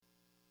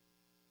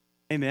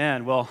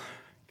Amen. Well,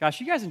 gosh,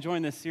 you guys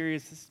enjoying this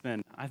series? This has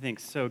been, I think,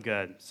 so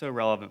good, so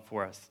relevant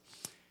for us.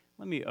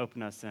 Let me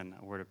open us in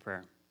a word of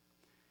prayer.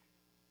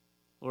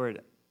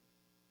 Lord,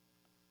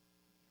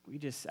 we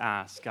just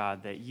ask,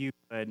 God, that you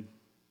would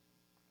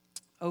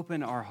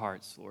open our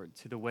hearts, Lord,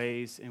 to the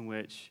ways in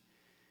which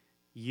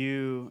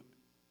you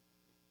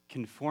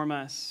can form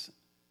us,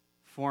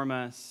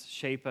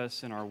 shape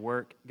us in our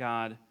work,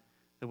 God,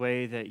 the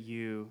way that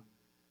you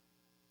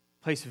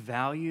place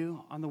value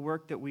on the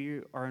work that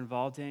we are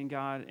involved in,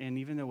 God, and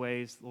even the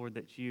ways, Lord,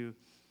 that you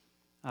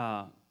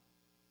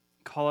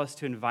call us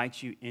to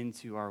invite you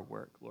into our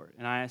work, Lord.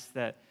 And I ask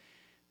that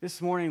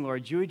this morning,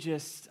 Lord, you would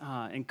just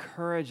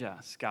encourage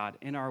us, God,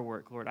 in our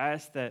work, Lord. I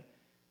ask that,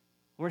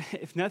 Lord,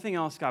 if nothing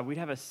else, God, we'd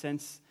have a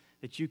sense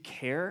that you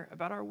care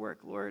about our work,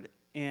 Lord,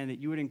 and that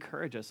you would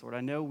encourage us, Lord.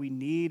 I know we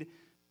need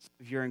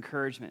your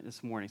encouragement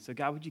this morning. So,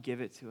 God, would you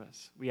give it to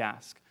us? We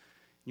ask.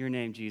 In your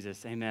name,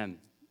 Jesus. Amen.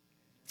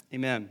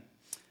 Amen.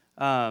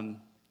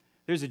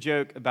 There's a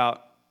joke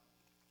about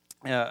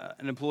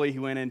an employee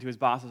who went into his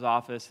boss's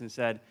office and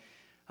said,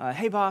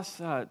 hey, boss,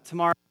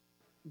 tomorrow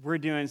we're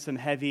doing some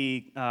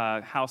heavy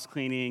house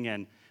cleaning,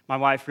 and my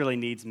wife really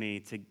needs me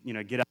to,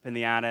 get up in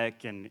the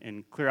attic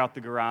and clear out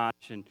the garage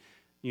and,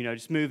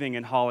 just moving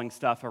and hauling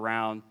stuff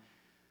around.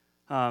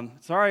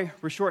 Sorry,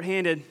 we're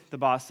shorthanded, the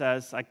boss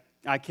says.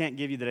 I can't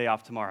give you the day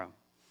off tomorrow.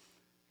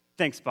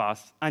 Thanks,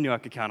 boss. I knew I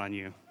could count on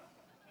you,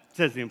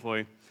 says the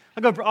employee.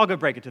 I'll go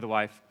break it to the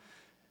wife.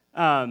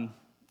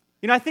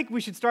 I think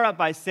we should start out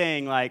by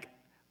saying,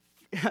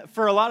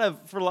 for a lot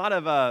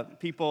of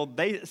people,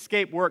 they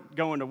escape work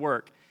going to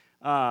work,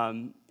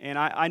 and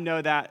I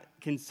know that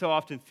can so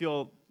often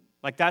feel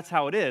like that's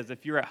how it is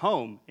if you're at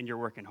home and you're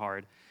working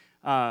hard.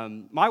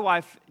 My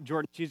wife,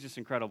 Jordan, she's just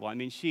incredible. I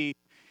mean, she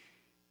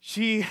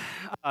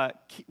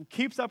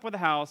keeps up with the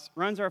house,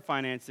 runs our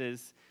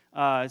finances,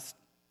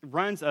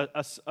 runs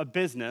a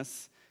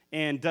business,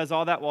 and does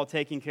all that while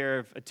taking care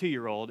of a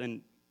 2-year-old.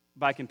 And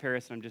by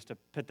comparison, I'm just a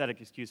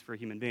pathetic excuse for a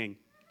human being.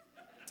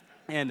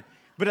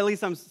 But at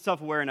least I'm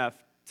self-aware enough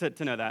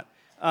to know that.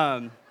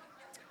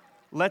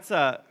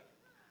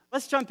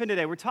 Let's jump in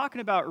today. We're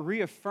talking about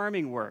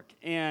reaffirming work,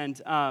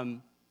 and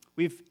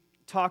we've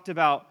talked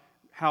about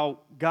how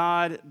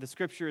God, the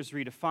Scriptures,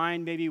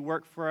 redefine maybe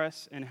work for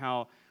us, and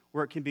how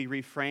work can be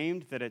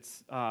reframed, that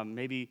it's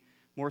maybe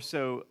more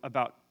so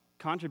about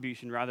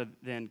contribution rather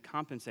than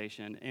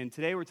compensation. And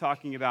today we're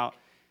talking about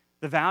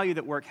the value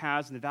that work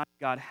has and the value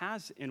God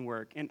has in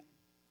work. And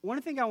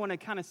one thing I want to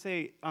kind of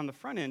say on the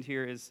front end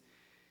here is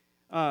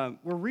we're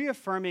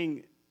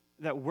reaffirming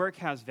that work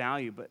has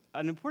value, but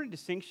an important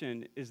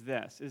distinction is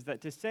this, is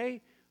that to say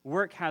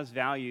work has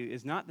value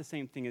is not the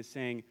same thing as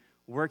saying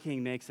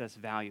working makes us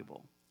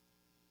valuable,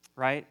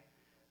 right?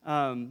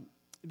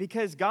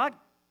 Because God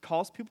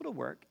calls people to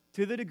work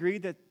to the degree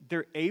that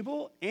they're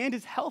able and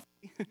is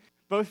healthy,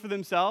 both for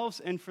themselves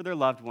and for their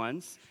loved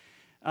ones.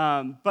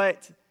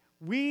 But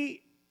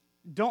we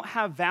don't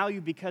have value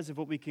because of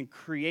what we can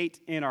create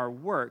in our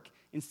work.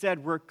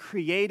 Instead, we're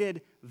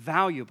created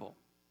valuable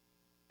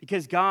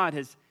because God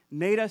has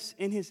made us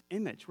in his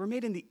image. We're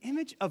made in the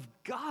image of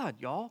God,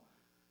 y'all.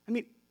 I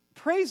mean,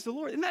 praise the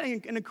Lord. Isn't that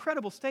an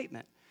incredible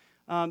statement?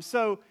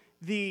 So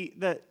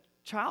the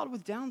child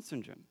with Down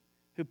syndrome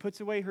who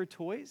puts away her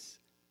toys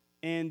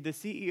and the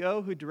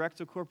CEO who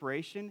directs a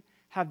corporation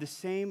have the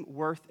same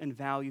worth and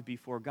value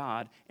before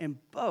God, and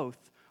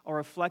both are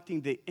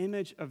reflecting the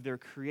image of their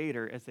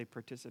Creator as they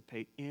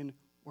participate in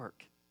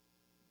work.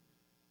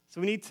 So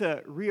we need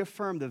to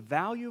reaffirm the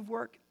value of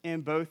work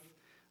and both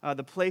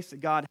the place that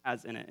God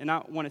has in it. And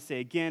I want to say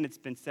again, it's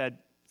been said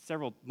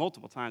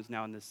multiple times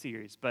now in this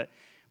series, but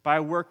by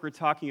work we're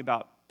talking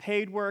about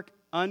paid work,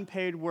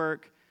 unpaid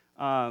work.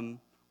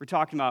 We're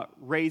talking about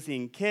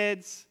raising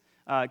kids,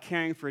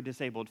 caring for a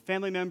disabled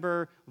family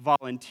member,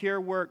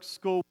 volunteer work,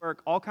 school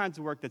work, all kinds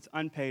of work that's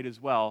unpaid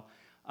as well.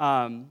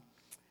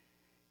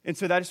 And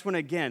so I just want to,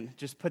 again,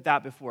 just put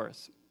that before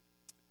us.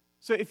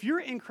 So if you're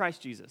in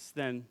Christ Jesus,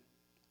 then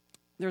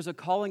there's a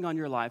calling on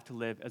your life to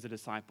live as a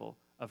disciple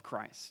of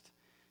Christ.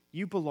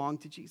 You belong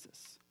to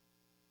Jesus.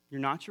 You're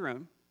not your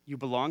own. You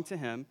belong to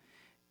him.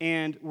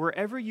 And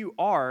wherever you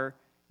are,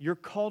 you're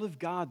called of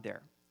God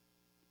there.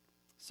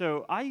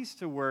 So I used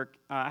to work,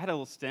 I had a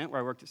little stint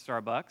where I worked at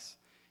Starbucks.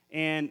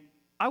 And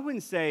I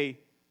wouldn't say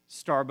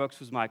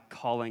Starbucks was my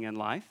calling in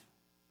life.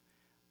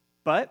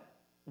 But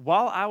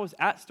while I was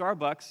at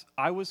Starbucks,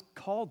 I was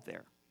called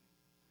there.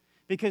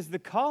 Because the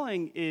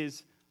calling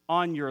is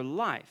on your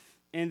life.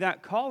 And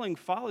that calling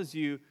follows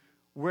you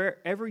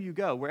wherever you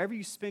go, wherever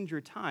you spend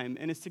your time.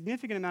 And a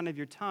significant amount of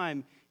your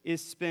time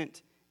is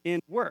spent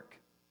in work.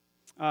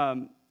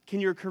 Can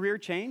your career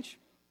change?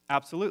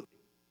 Absolutely.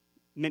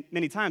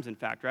 Many times, in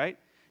fact, right?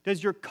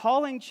 Does your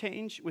calling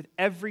change with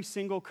every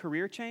single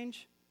career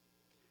change?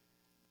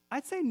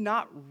 I'd say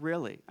not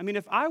really. I mean,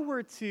 if I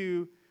were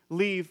to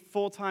leave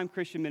full-time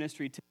Christian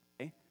ministry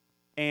today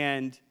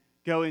and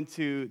go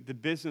into the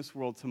business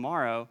world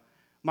tomorrow,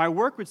 my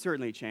work would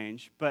certainly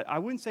change, but I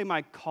wouldn't say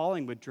my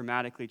calling would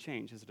dramatically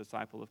change as a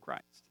disciple of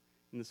Christ.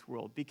 in this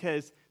world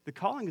because the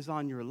calling is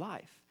on your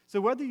life. So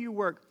whether you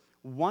work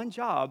one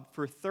job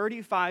for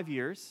 35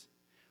 years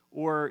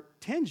or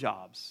 10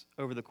 jobs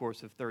over the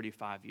course of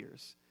 35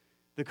 years,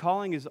 the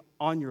calling is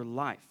on your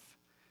life.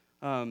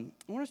 I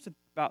want us to think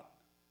about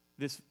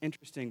this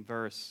interesting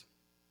verse.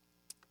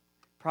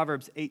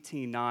 Proverbs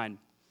 18:9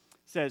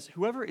 says,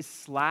 "Whoever is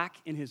slack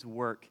in his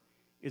work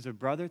is a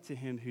brother to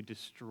him who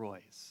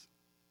destroys."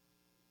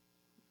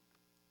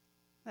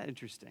 Isn't that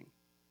interesting?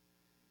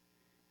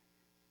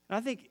 And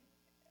I think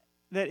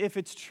that if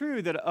it's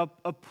true that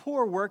a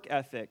poor work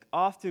ethic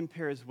often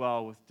pairs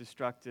well with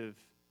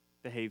destructive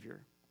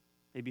behavior,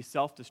 maybe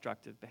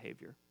self-destructive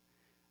behavior,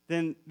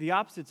 then the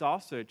opposite's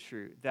also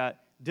true,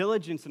 that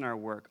diligence in our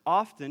work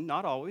often,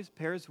 not always,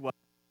 pairs well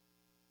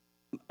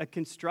with a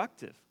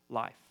constructive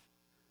life,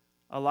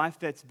 a life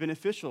that's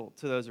beneficial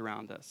to those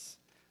around us.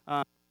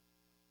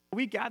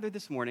 We gathered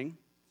this morning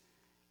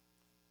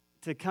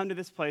to come to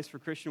this place for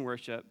Christian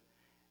worship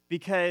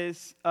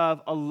because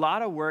of a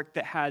lot of work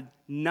that had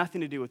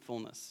nothing to do with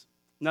fullness,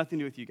 nothing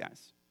to do with you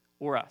guys,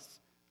 or us,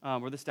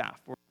 or the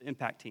staff, or the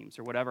impact teams,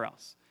 or whatever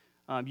else.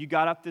 You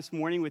got up this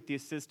morning with the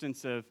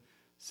assistance of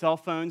cell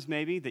phones,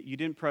 maybe, that you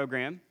didn't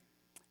program.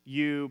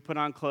 You put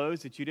on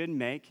clothes that you didn't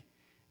make.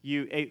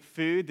 You ate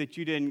food that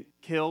you didn't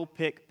kill,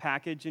 pick,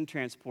 package, and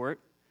transport.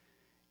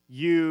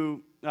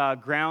 You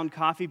ground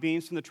coffee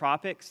beans from the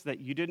tropics that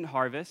you didn't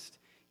harvest.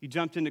 You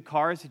jumped into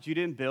cars that you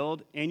didn't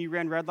build, and you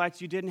ran red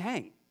lights you didn't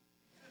hang.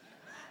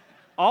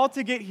 All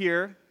to get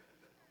here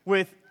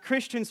with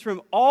Christians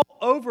from all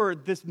over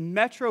this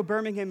metro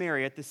Birmingham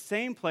area at the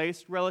same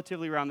place,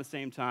 relatively around the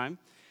same time,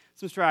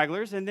 some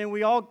stragglers, and then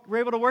we all were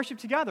able to worship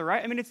together,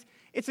 right? I mean,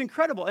 it's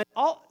incredible. And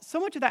so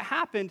much of that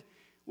happened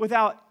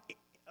without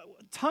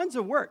tons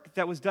of work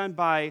that was done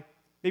by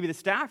maybe the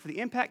staff or the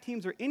impact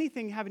teams or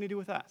anything having to do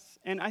with us.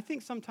 And I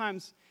think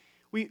sometimes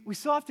we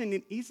so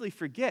often easily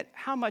forget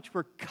how much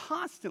we're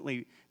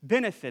constantly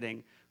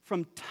benefiting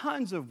from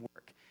tons of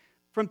work,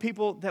 from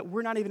people that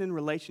we're not even in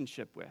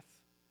relationship with.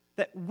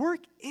 That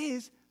work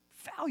is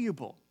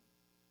valuable.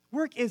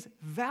 Work is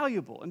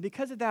valuable. And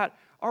because of that,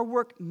 our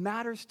work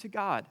matters to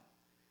God.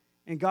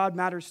 And God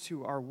matters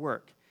to our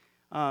work.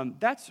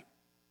 That's,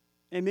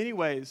 in many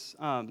ways,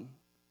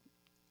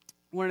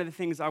 one of the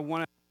things I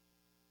want to...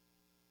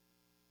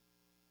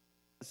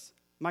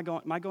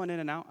 Am I going in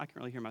and out? I can't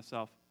really hear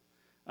myself.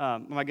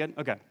 Am I good?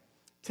 Okay.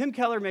 Tim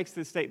Keller makes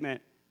this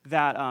statement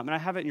that, and I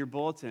have it in your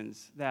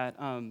bulletins, that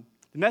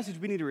the message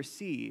we need to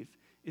receive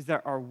is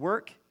that our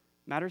work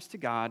matters to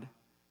God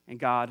and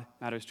God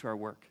matters to our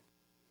work.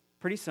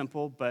 Pretty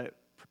simple, but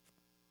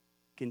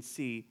you can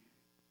see.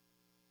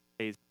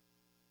 Am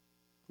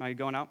I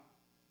going out?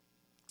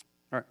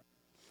 All right.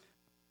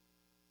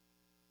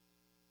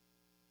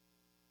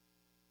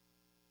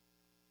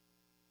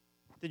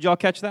 Did y'all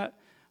catch that?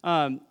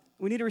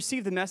 We need to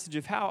receive the message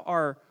of how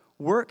our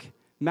work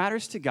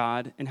matters to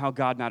God and how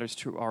God matters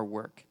to our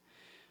work.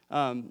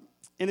 And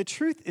the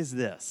truth is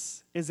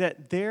this, is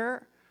that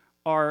there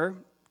are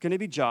going to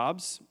be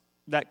jobs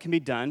that can be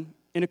done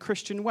in a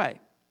Christian way.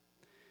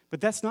 But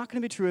that's not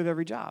going to be true of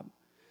every job.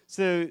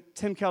 So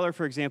Tim Keller,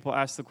 for example,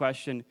 asked the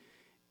question,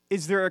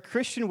 is there a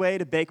Christian way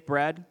to bake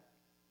bread?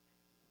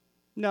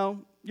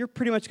 No, you're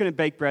pretty much going to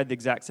bake bread the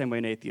exact same way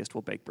an atheist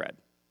will bake bread.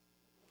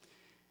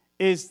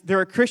 Is there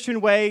a Christian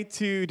way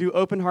to do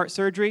open heart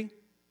surgery?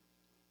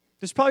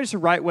 There's probably just a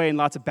right way and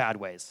lots of bad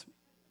ways,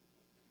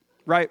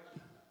 right?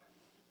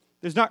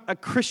 There's not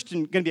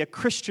going to be a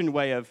Christian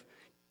way of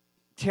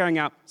tearing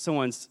out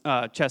someone's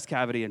chest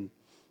cavity and,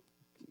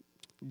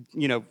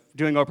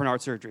 doing open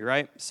heart surgery,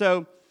 right?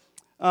 So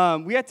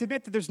we have to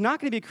admit that there's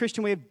not going to be a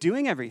Christian way of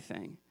doing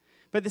everything.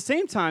 But at the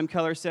same time,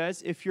 Keller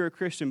says, if you're a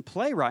Christian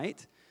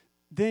playwright,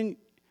 then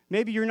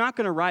maybe you're not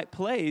going to write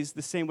plays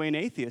the same way an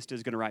atheist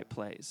is going to write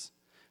plays.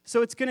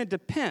 So it's going to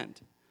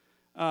depend.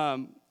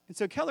 And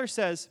so Keller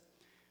says,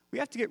 we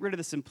have to get rid of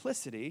the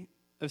simplicity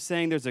of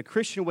saying there's a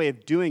Christian way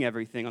of doing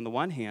everything on the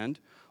one hand,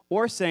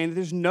 or saying that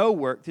there's no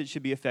work that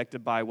should be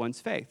affected by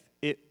one's faith.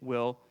 It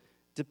will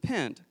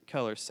depend,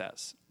 Keller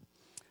says.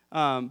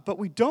 But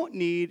we don't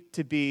need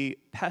to be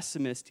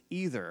pessimist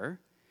either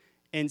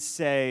and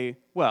say,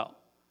 well,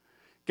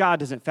 God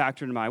doesn't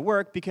factor into my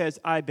work because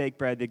I bake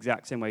bread the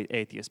exact same way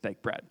atheists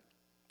bake bread.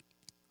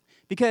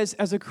 Because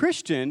as a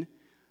Christian,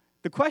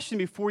 the question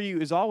before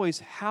you is always,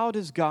 how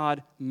does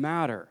God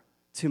matter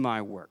to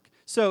my work?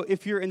 So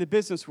if you're in the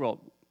business world,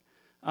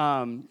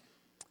 the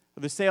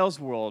sales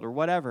world, or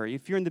whatever,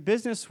 if you're in the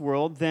business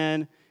world,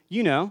 then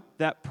you know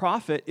that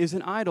profit is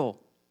an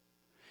idol,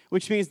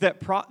 which means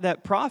that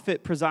that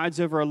profit presides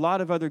over a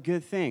lot of other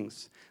good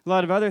things, a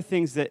lot of other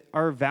things that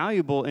are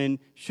valuable and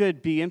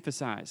should be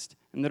emphasized,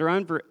 and that are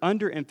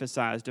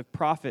underemphasized if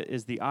profit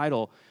is the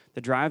idol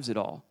that drives it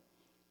all.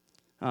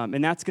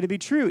 And that's going to be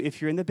true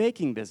if you're in the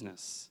baking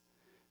business,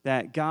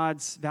 that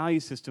God's value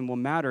system will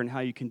matter in how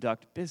you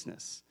conduct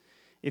business.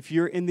 If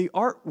you're in the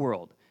art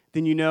world,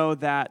 then you know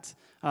that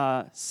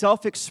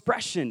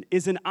self-expression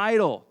is an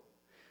idol.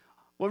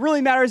 What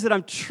really matters is that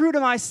I'm true to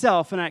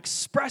myself and I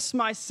express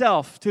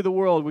myself to the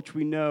world, which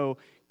we know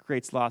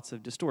creates lots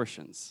of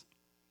distortions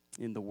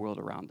in the world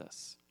around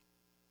us.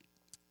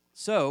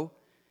 So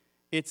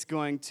it's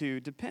going to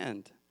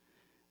depend.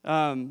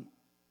 And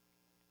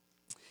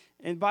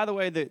by the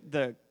way,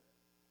 the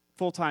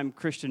full-time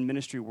Christian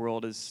ministry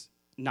world is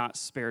not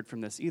spared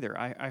from this either.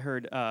 I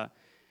heard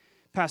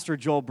Pastor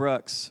Joel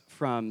Brooks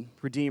from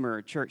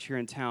Redeemer Church here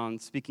in town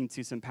speaking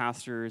to some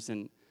pastors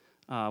and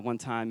one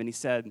time, and he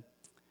said,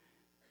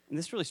 and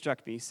this really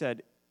struck me, he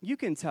said, you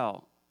can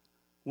tell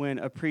when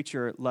a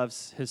preacher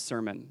loves his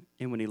sermon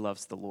and when he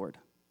loves the Lord.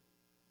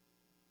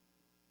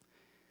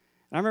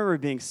 And I remember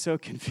being so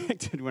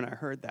convicted when I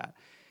heard that.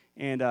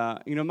 And,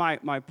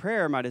 my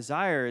prayer, my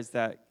desire is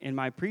that in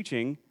my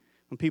preaching,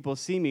 when people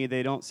see me,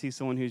 they don't see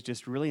someone who's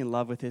just really in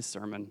love with his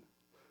sermon.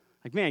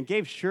 Like, man,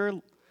 Gabe sure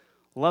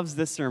loves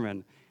this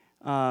sermon.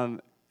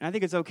 And I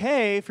think it's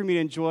okay for me to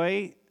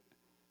enjoy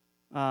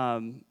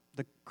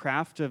the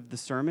craft of the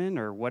sermon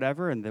or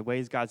whatever and the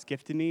ways God's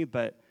gifted me,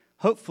 but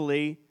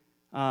hopefully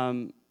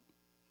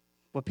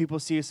what people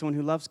see is someone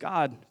who loves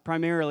God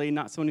primarily,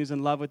 not someone who's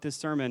in love with this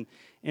sermon.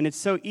 And it's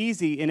so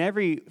easy in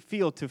every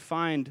field to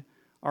find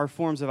our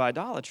forms of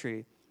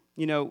idolatry.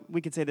 You know,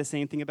 we could say the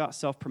same thing about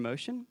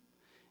self-promotion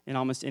in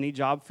almost any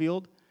job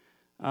field,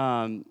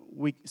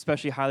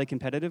 especially highly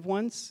competitive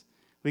ones.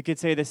 We could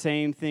say the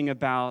same thing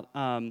about,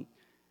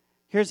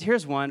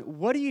 here's one.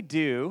 What do you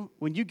do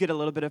when you get a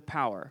little bit of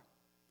power?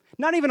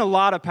 Not even a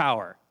lot of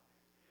power.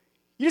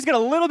 You just get a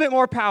little bit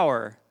more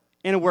power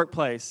in a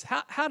workplace.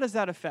 How does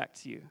that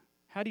affect you?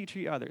 How do you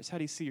treat others? How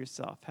do you see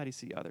yourself? How do you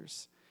see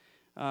others?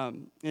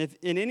 If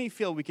in any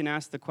field we can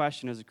ask the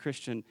question as a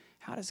Christian,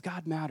 how does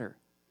God matter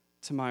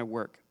to my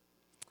work?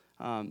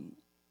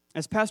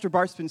 As Pastor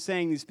Bart's been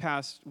saying these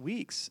past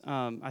weeks,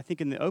 I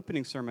think in the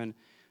opening sermon,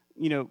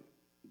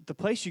 the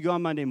place you go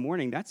on Monday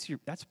morning,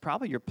 that's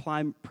probably your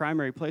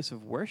primary place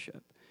of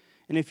worship.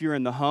 And if you're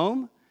in the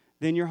home,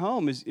 then your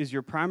home is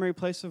your primary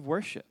place of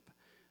worship,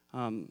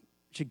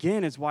 which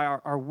again is why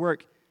our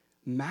work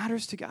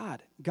matters to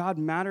God. God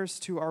matters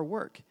to our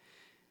work.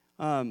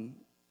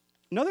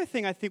 Another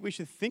thing I think we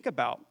should think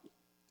about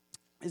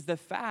is the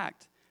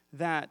fact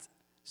that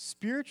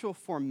spiritual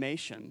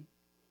formation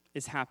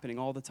is happening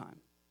all the time.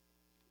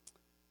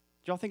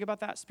 Did y'all think about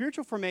that?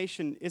 Spiritual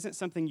formation isn't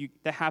something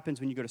that happens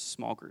when you go to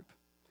small group.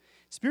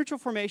 Spiritual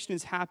formation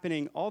is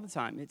happening all the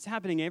time. It's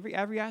happening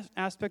every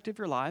aspect of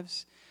your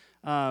lives.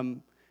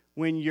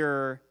 When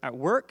you're at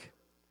work,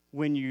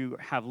 when you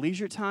have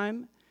leisure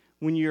time,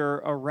 when you're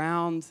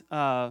around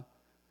the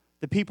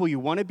people you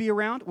want to be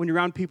around, when you're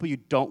around people you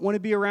don't want to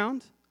be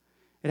around.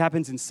 It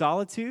happens in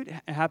solitude.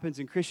 It happens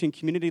in Christian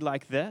community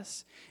like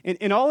this.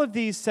 In all of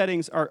these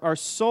settings, our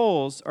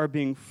souls are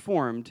being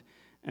formed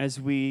as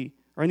we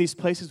are in these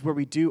places where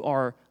we do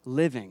our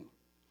living.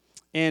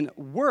 And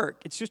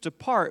work, it's just a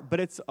part, but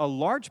it's a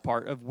large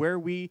part of where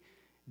we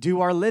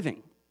do our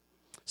living.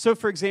 So,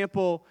 for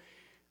example,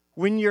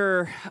 when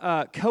your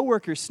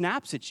coworker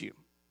snaps at you,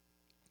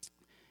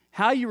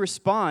 how you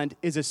respond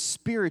is a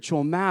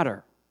spiritual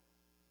matter.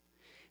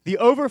 The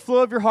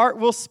overflow of your heart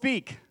will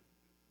speak.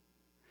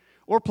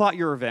 Or plot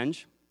your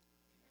revenge.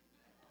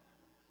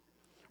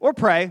 Or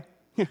pray.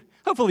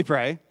 Hopefully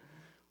pray.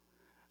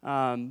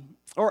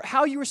 Or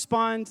how you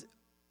respond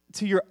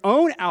to your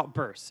own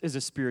outbursts is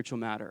a spiritual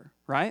matter,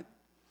 right?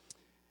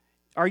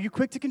 Are you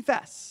quick to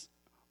confess?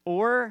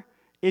 Or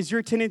is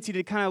your tendency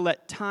to kind of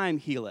let time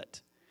heal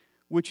it,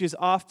 which is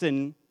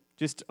often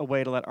just a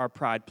way to let our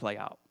pride play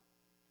out,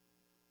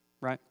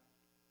 right?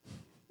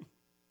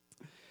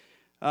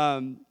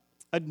 A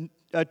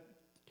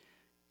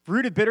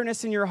root of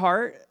bitterness in your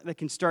heart that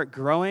can start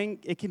growing,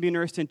 it can be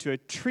nursed into a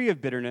tree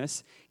of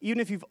bitterness, even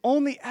if you've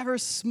only ever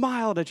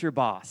smiled at your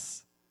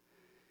boss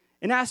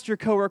and asked your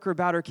coworker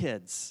about her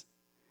kids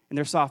and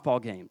their softball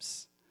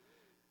games.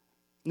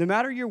 No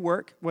matter your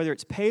work, whether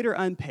it's paid or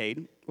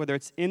unpaid, whether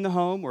it's in the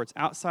home or it's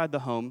outside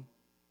the home,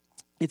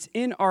 it's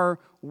in our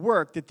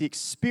work that the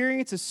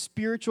experience of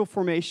spiritual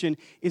formation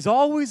is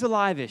always a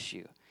live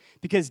issue.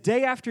 Because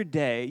day after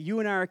day,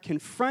 you and I are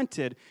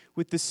confronted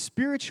with the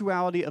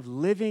spirituality of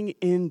living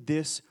in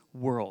this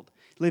world,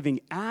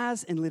 living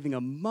as and living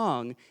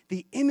among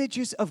the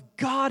images of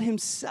God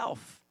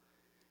Himself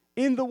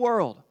in the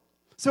world.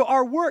 So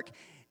our work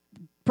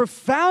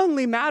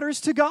profoundly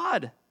matters to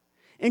God,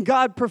 and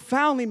God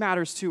profoundly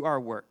matters to our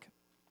work.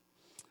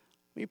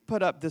 Let me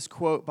put up this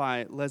quote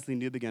by Leslie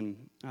Newbegin.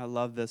 I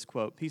love this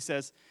quote. He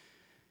says,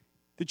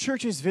 "The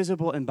church's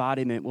visible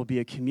embodiment will be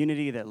a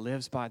community that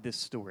lives by this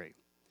story.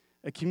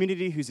 A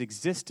community whose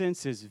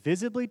existence is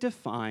visibly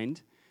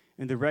defined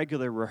in the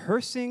regular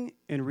rehearsing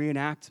and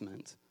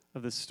reenactment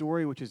of the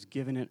story which has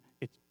given it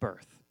its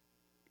birth.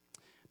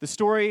 The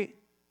story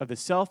of the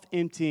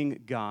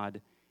self-emptying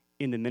God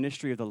in the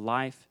ministry of the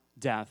life,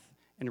 death,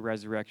 and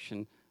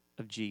resurrection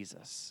of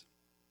Jesus."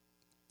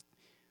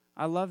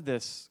 I love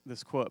this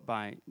quote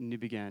by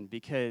Newbegin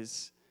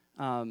because,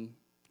 when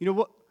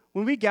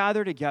we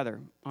gather together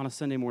on a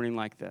Sunday morning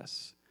like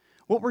this,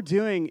 what we're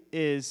doing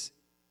is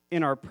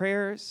in our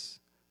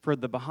prayers for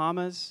the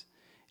Bahamas,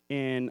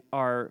 in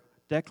our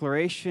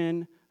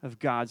declaration of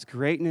God's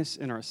greatness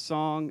in our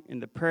song, in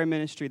the prayer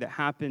ministry that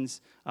happens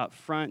up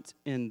front,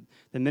 in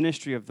the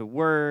ministry of the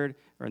word,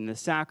 or in the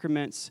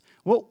sacraments.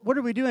 What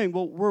are we doing?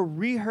 Well, we're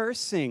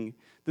rehearsing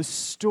the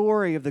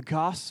story of the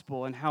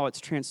gospel and how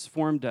it's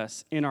transformed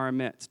us in our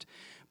midst.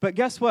 But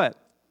guess what?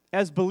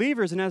 As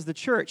believers and as the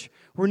church,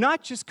 we're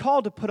not just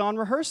called to put on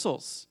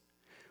rehearsals.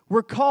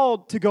 We're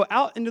called to go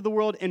out into the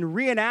world and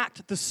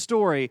reenact the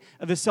story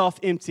of the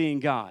self-emptying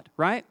God,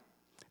 right?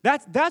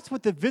 That's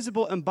what the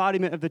visible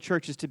embodiment of the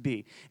church is to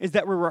be, is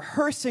that we're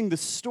rehearsing the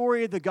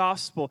story of the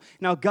gospel.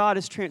 Now God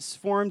has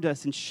transformed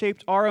us and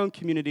shaped our own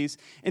communities,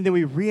 and then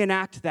we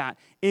reenact that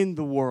in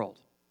the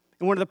world.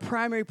 And one of the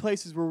primary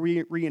places where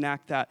we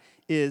reenact that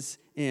is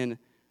in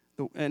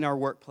our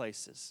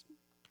workplaces.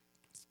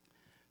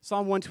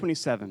 Psalm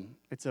 127,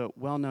 it's a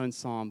well-known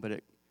psalm, but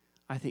it,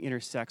 I think,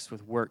 intersects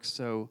with work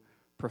so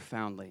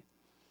profoundly.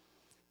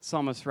 The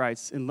psalmist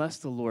writes, "Unless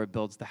the Lord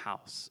builds the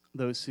house,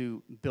 those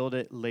who build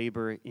it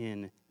labor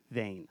in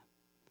vain.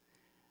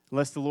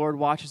 Unless the Lord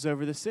watches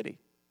over the city,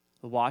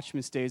 the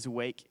watchman stays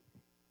awake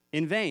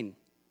in vain.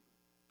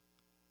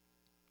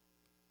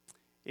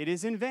 It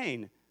is in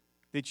vain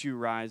that you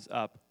rise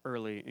up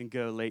early and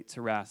go late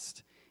to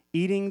rest,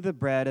 eating the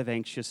bread of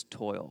anxious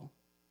toil."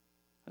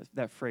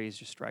 That phrase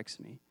just strikes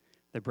me.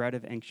 The bread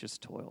of anxious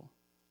toil.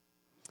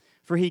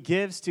 "For he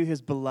gives to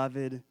his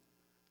beloved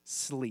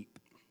sleep."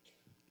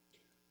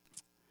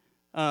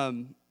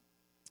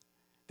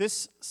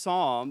 This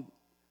psalm,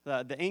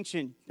 the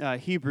ancient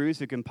Hebrews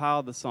who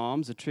compiled the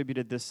Psalms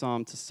attributed this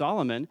psalm to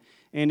Solomon.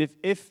 And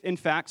if in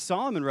fact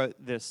Solomon wrote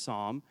this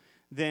psalm,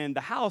 then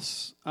the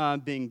house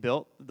being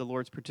built, the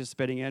Lord's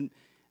participating in,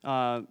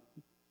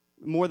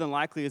 more than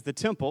likely is the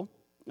temple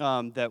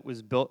that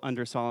was built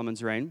under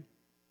Solomon's reign.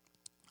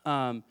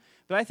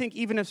 But I think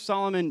even if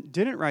Solomon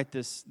didn't write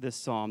this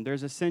psalm,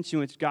 there's a sense in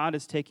which God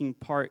is taking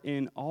part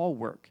in all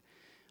work,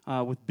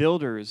 with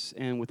builders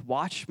and with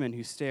watchmen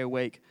who stay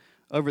awake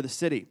over the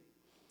city.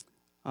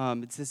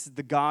 This is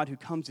the God who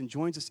comes and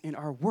joins us in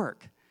our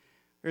work.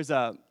 There's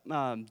a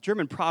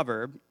German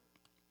proverb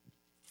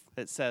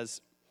that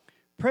says,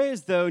 "Pray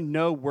as though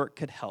no work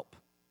could help,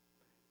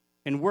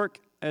 and work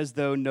as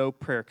though no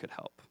prayer could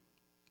help."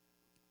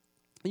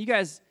 You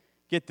guys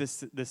get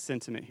this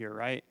sentiment here,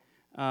 right?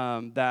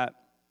 That,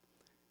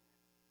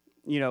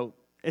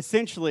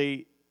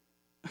 essentially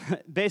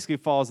basically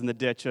falls in the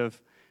ditch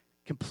of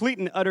complete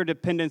and utter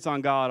dependence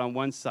on God on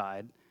one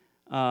side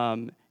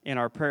in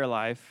our prayer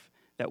life,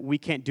 that we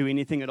can't do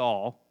anything at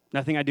all.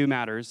 Nothing I do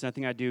matters.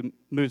 Nothing I do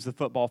moves the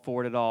football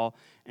forward at all.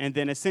 And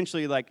then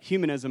essentially like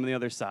humanism on the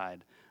other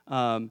side.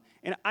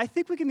 And I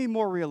think we can be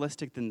more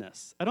realistic than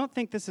this. I don't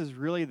think this is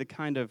really the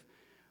kind of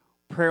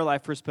prayer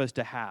life we're supposed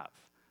to have.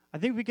 I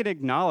think we could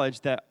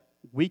acknowledge that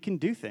we can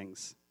do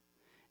things.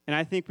 And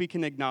I think we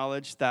can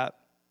acknowledge that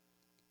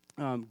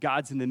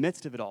God's in the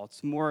midst of it all.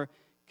 It's more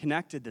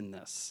connected than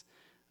this.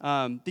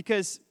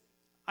 Because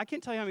I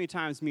can't tell you how many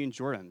times me and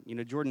Jordan,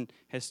 Jordan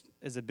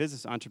is a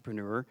business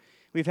entrepreneur.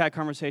 We've had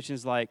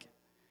conversations like,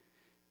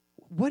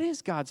 what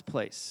is God's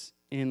place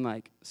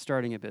in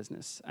starting a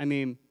business?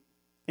 And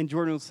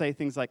Jordan will say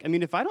things like,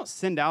 if I don't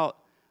send out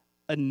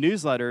a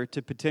newsletter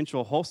to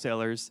potential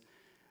wholesalers,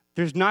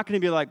 there's not going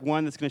to be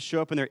one that's going to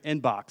show up in their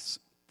inbox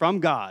from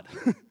God,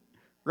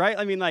 right?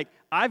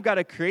 I've got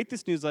to create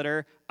this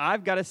newsletter.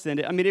 I've got to send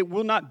it. It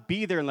will not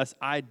be there unless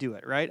I do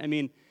it, right?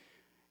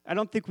 I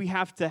don't think we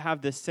have to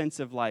have this sense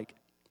of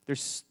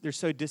they're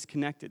so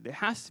disconnected. It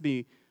has to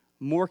be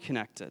more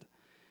connected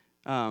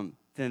than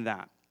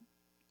that.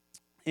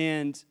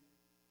 And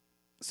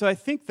so I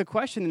think the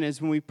question then is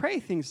when we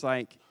pray things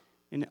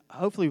and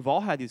hopefully we've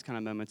all had these kind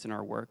of moments in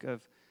our work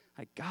of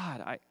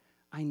God,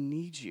 I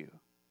need you.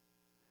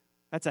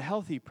 That's a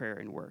healthy prayer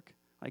in work.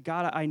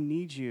 God, I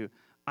need you.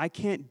 I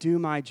can't do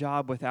my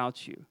job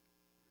without you.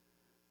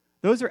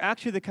 Those are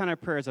actually the kind of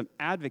prayers I'm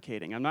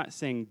advocating. I'm not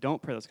saying don't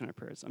pray those kind of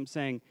prayers. I'm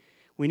saying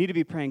we need to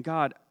be praying,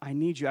 God, I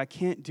need you. I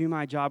can't do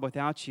my job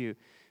without you.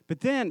 But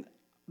then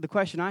the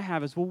question I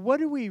have is, well,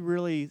 what are we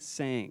really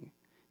saying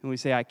when we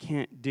say I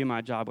can't do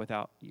my job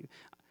without you?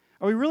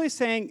 Are we really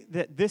saying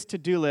that this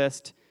to-do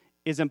list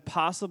is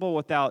impossible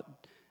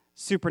without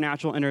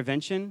supernatural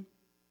intervention?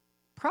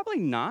 Probably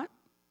not.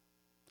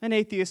 An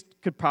atheist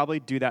could probably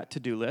do that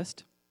to-do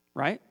list,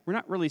 right? We're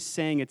not really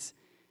saying it's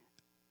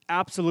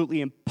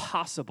absolutely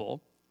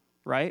impossible,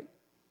 right?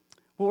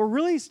 What we're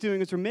really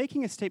doing is we're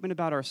making a statement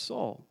about our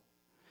soul.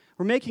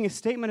 We're making a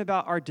statement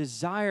about our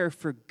desire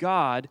for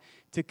God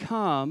to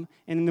come,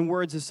 and in the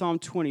words of Psalm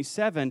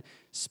 27,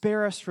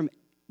 spare us from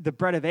the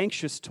bread of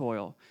anxious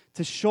toil,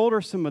 to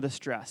shoulder some of the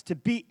stress, to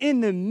be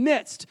in the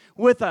midst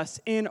with us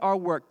in our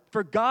work,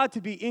 for God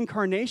to be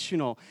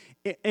incarnational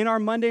in our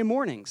Monday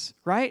mornings,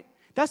 right?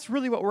 That's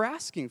really what we're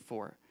asking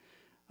for.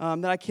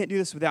 That I can't do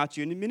this without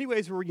you. And in many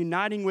ways, we're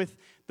uniting with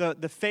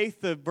the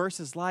faith of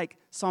verses like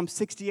Psalm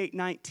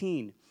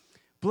 68:19.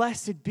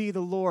 Blessed be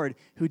the Lord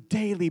who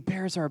daily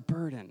bears our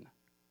burden.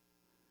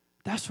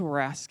 That's what we're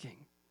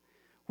asking.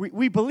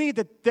 We believe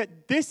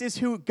that this is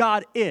who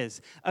God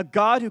is, a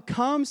God who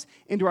comes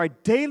into our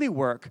daily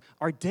work,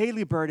 our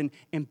daily burden,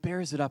 and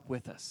bears it up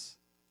with us.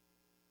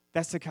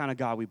 That's the kind of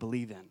God we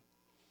believe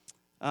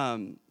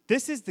in.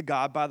 This is the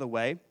God, by the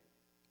way,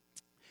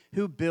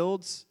 who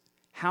builds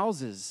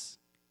houses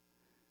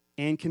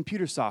and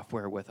computer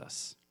software with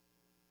us.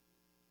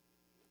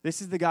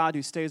 This is the God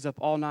who stays up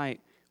all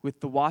night with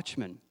the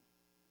watchman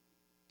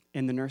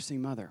and the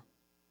nursing mother.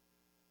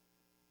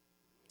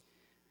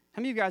 How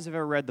many of you guys have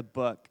ever read the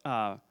book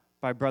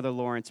by Brother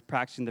Lawrence,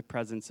 Practicing the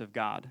Presence of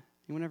God?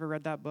 Anyone ever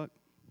read that book?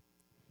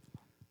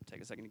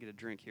 Take a second to get a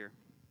drink here.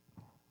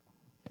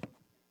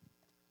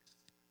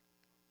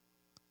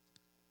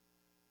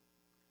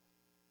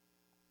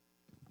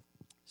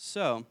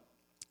 So,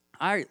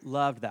 I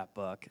loved that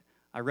book.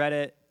 I read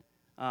it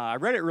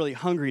really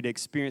hungry to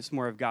experience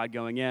more of God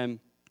going in.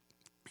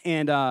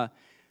 And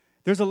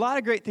there's a lot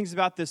of great things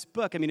about this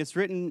book. I mean, it's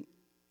written,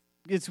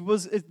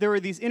 there were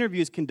these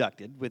interviews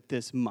conducted with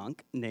this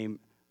monk named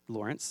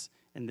Lawrence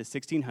in the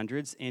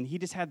 1600s, and he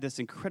just had this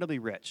incredibly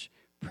rich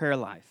prayer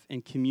life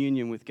and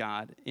communion with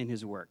God in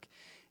his work.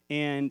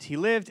 And he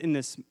lived in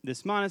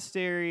this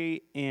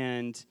monastery,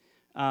 and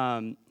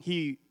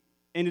he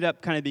ended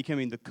up kind of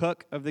becoming the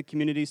cook of the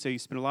community, so he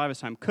spent a lot of his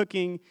time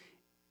cooking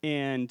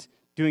and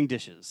doing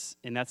dishes,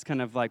 and that's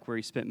kind of like where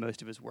he spent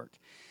most of his work.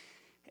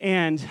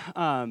 And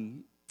I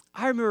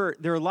remember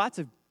there were lots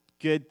of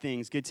good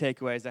things, good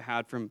takeaways I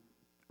had from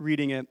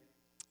reading it,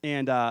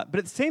 and but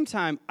at the same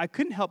time, I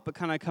couldn't help but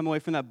kind of come away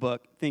from that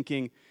book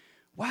thinking,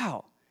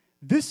 wow,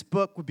 this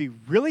book would be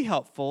really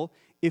helpful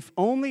if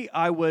only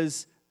I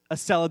was a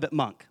celibate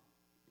monk.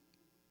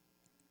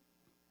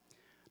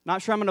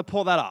 Not sure I'm going to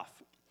pull that off.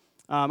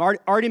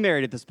 Already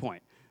married at this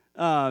point.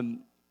 And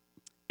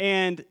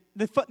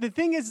the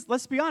thing is,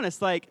 let's be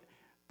honest, like,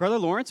 Brother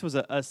Lawrence was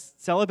a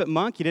celibate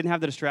monk. He didn't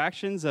have the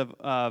distractions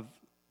of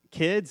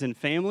kids and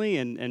family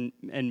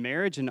and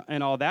marriage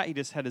and all that. He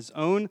just had his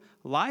own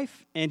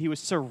life, and he was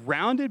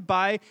surrounded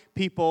by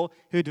people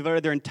who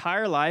devoted their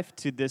entire life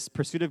to this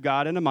pursuit of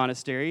God in a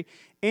monastery,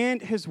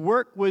 and his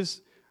work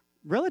was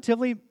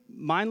relatively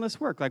mindless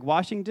work, like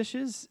washing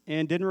dishes,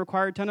 and didn't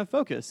require a ton of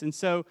focus. And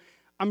so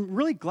I'm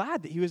really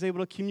glad that he was able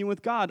to commune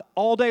with God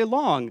all day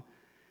long.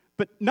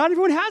 But not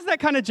everyone has that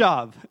kind of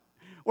job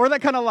or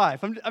that kind of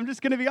life. I'm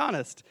just going to be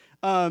honest.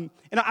 And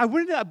I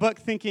went into that book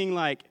thinking,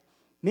 like,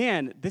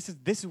 man, this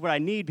is what I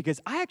need,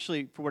 because I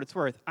actually, for what it's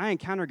worth, I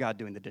encounter God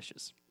doing the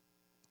dishes.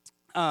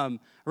 I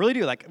really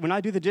do. Like, when I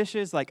do the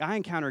dishes, like, I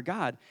encounter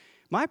God.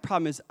 My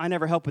problem is I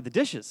never help with the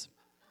dishes.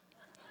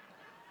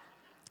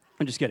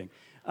 I'm just kidding.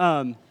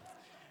 No,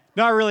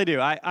 I really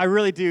do. I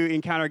really do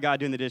encounter God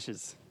doing the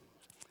dishes.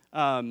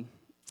 And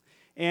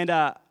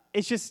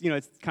it's just,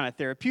 it's kind of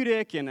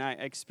therapeutic, and I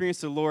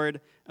experience the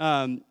Lord.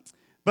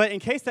 But in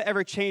case that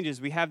ever changes,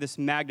 we have this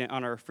magnet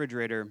on our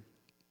refrigerator.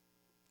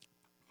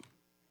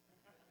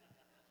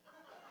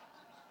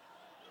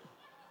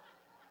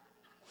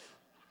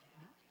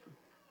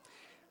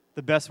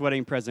 The best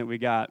wedding present we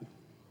got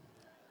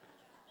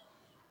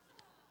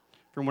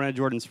from one of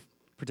Jordan's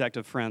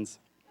protective friends.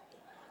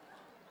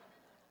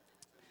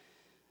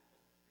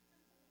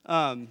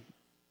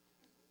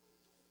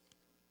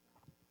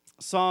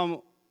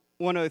 Psalm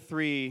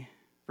 103,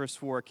 verse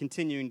 4,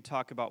 continuing to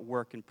talk about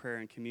work and prayer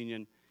and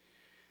communion,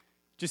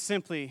 just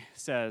simply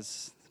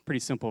says, pretty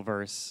simple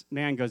verse,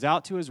 man goes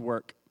out to his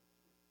work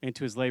and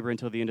to his labor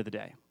until the end of the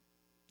day.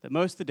 That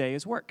most of the day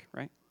is work,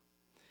 right?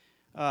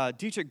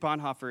 Dietrich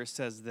Bonhoeffer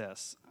says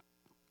this: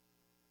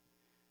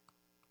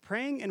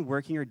 praying and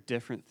working are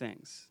different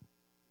things.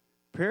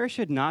 Prayer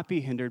should not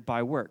be hindered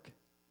by work,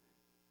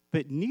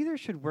 but neither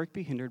should work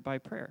be hindered by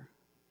prayer.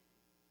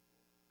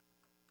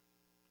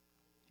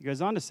 He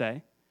goes on to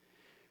say,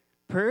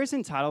 prayer is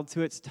entitled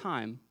to its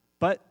time,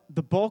 but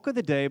the bulk of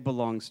the day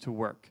belongs to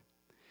work.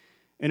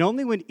 And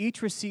only when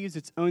each receives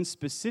its own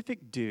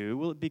specific due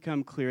will it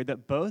become clear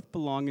that both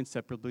belong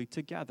inseparably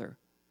together.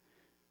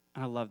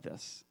 And I love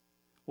this.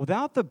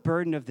 Without the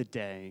burden of the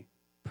day,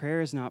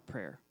 prayer is not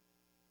prayer.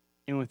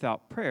 And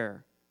without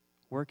prayer,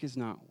 work is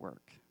not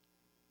work.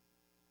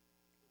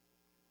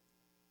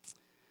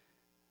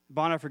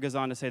 Bonhoeffer goes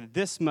on to say that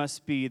this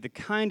must be the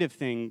kind of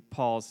thing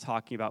Paul's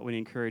talking about when he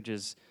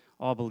encourages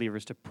all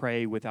believers to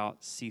pray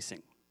without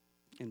ceasing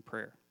in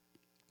prayer.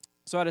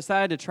 So I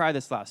decided to try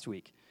this last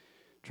week.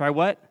 Try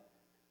what?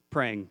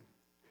 Praying.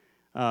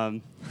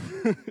 Go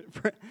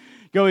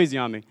easy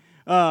on me.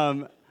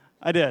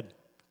 I did.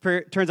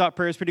 Turns out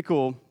prayer is pretty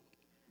cool.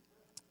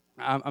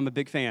 I'm a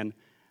big fan.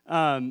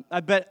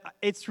 But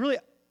it's really,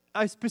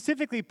 I'm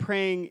specifically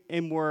praying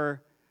in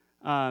more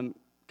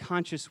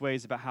conscious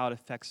ways about how it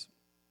affects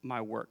my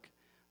work.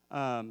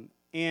 And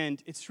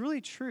it's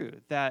really true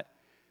that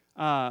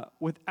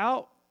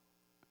without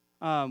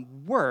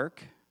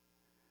work,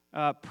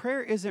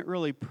 prayer isn't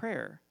really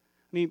prayer.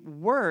 I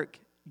mean, work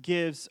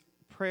gives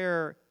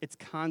prayer its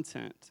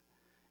content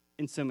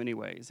in so many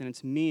ways, and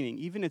its meaning,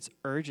 even its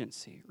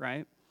urgency,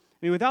 right? I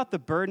mean, without the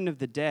burden of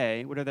the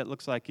day, whatever that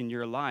looks like in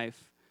your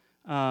life,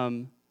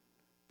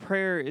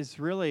 prayer is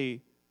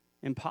really,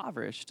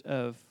 impoverished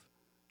of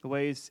the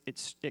ways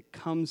it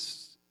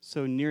comes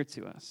so near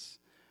to us.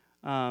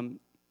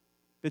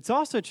 It's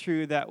also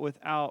true that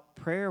without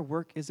prayer,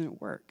 work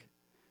isn't work.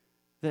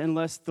 That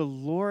unless the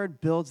Lord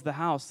builds the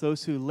house,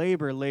 those who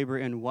labor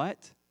in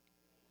what?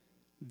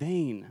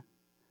 Vain.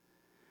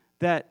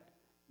 That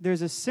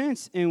there's a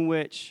sense in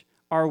which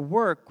our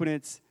work, when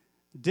it's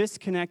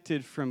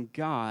disconnected from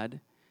God,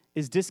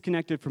 is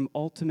disconnected from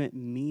ultimate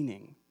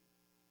meaning.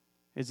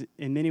 Is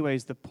in many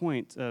ways the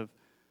point of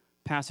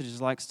passages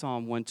like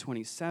Psalm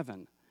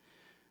 127.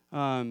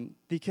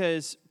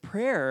 Because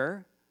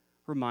prayer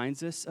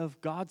reminds us of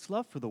God's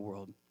love for the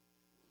world,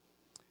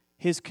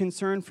 his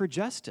concern for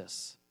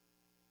justice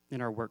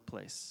in our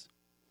workplace,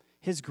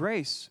 his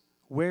grace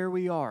where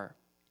we are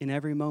in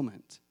every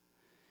moment,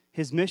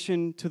 his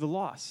mission to the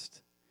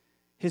lost,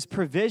 his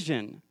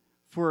provision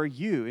for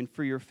you and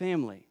for your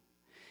family.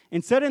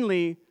 And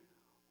suddenly,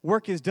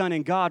 work is done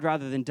in God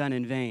rather than done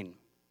in vain.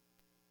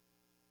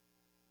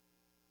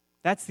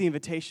 That's the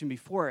invitation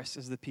before us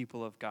as the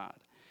people of God.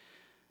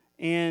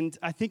 And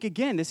I think,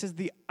 again, this is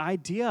the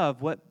idea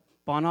of what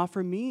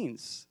Bonhoeffer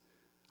means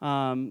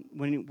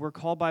when we're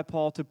called by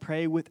Paul to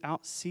pray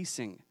without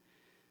ceasing.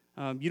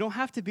 You don't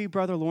have to be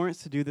Brother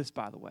Lawrence to do this,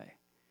 by the way.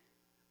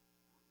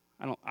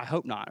 I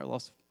hope not, or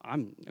else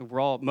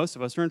most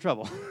of us are in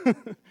trouble,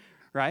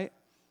 right?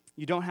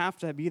 You don't have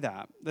to be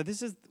that. But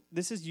this is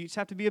you just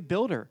have to be a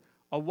builder,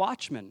 a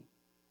watchman.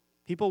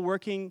 People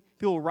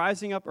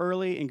rising up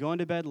early and going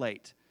to bed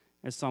late,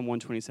 as Psalm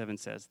 127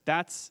 says.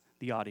 That's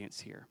the audience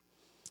here.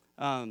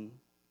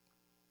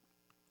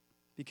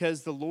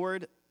 Because the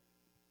Lord,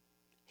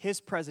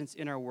 his presence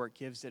in our work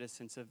gives it a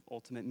sense of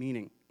ultimate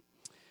meaning.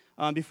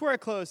 Before I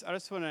close, I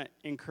just want to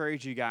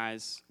encourage you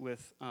guys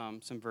with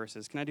some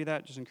verses. Can I do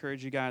that? Just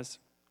encourage you guys.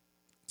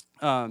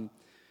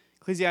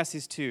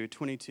 Ecclesiastes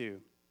 2:22.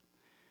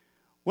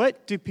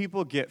 What do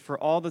people get for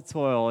all the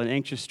toil and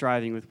anxious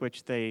striving with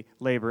which they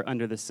labor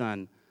under the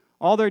sun?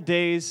 All their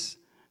days,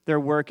 their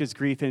work is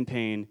grief and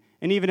pain,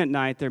 and even at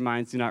night their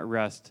minds do not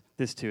rest.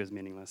 This too is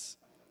meaningless.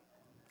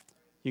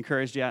 You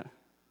encouraged yet?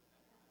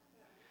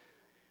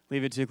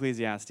 Leave it to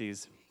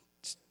Ecclesiastes,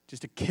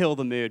 just to kill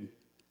the mood.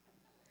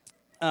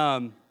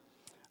 I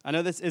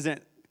know this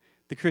isn't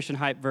the Christian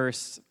hype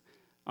verse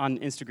on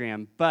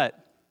Instagram,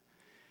 but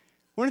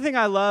one thing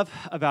I love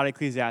about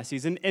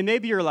Ecclesiastes, and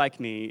maybe you're like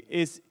me,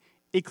 is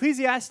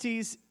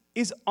Ecclesiastes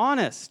is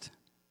honest.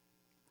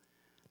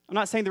 I'm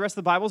not saying the rest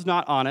of the Bible is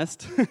not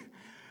honest,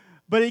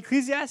 but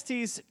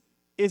Ecclesiastes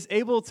is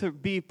able to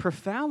be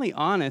profoundly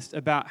honest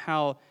about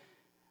how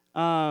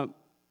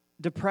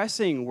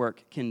depressing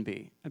work can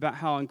be, about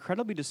how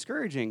incredibly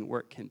discouraging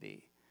work can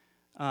be.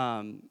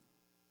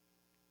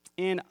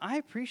 And I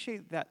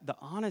appreciate that the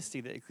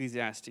honesty that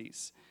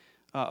Ecclesiastes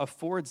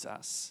affords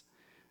us.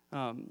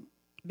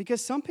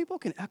 Because some people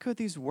can echo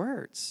these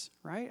words,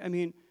 right? I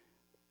mean,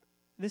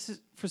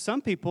 for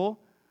some people,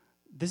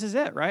 this is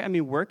it, right? I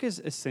mean, work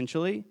is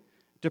essentially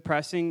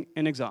depressing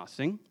and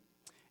exhausting.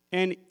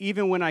 And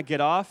even when I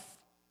get off,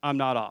 I'm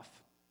not off.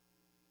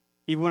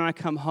 Even when I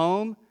come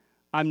home,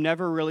 I'm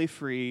never really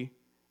free.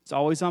 It's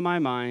always on my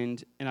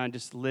mind, and I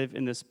just live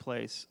in this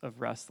place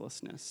of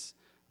restlessness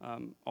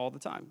all the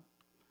time.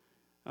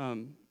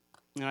 And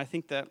I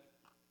think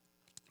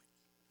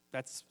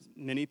that's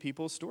many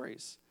people's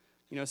stories.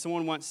 You know,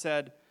 someone once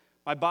said,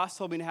 my boss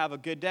told me to have a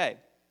good day,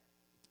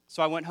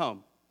 so I went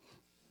home.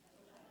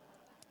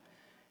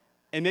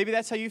 And maybe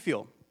that's how you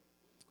feel.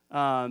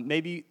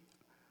 Maybe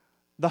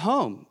the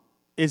home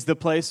is the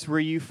place where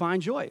you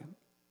find joy.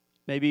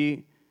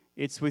 Maybe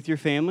it's with your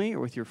family or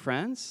with your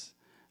friends,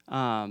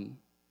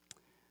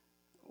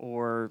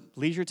 or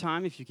leisure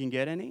time if you can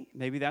get any.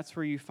 Maybe that's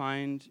where you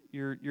find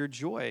your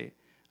joy.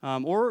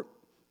 Or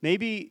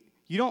maybe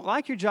you don't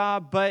like your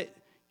job, but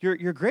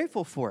you're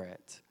grateful for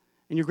it.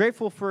 And you're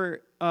grateful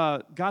for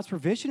God's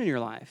provision in your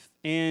life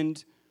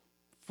and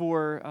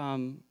for,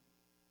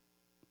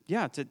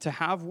 to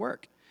have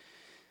work.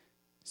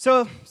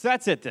 So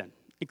that's it then.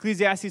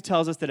 Ecclesiastes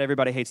tells us that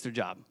everybody hates their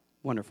job.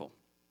 Wonderful.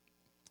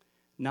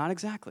 Not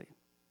exactly.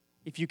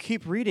 If you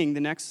keep reading,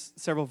 the next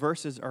several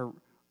verses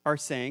are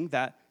saying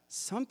that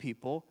some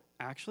people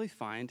actually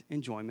find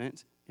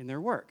enjoyment in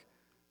their work.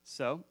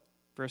 So,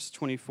 verse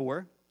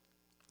 24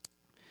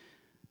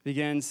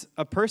 begins,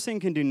 a person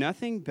can do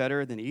nothing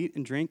better than eat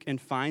and drink and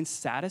find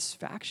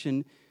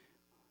satisfaction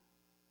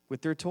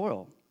with their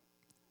toil.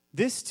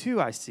 This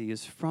too, I see,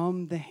 is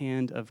from the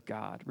hand of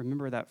God.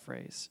 Remember that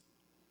phrase.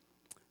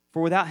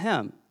 For without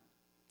him,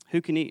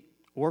 who can eat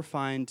or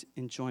find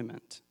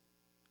enjoyment?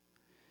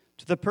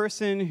 To the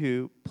person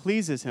who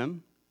pleases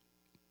him,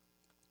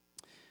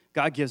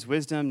 God gives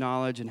wisdom,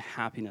 knowledge, and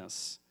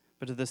happiness.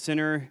 But to the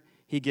sinner,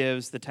 he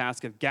gives the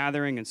task of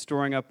gathering and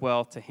storing up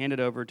wealth to hand it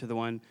over to the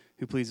one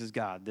who pleases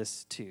God.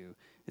 This, too,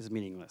 is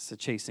meaningless, a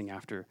chasing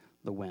after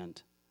the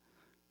wind.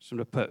 So I'm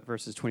going to put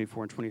verses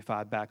 24 and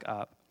 25 back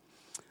up.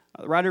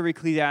 The writer of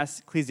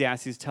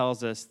Ecclesiastes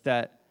tells us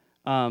that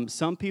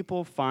some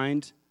people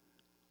find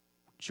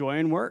joy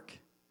in work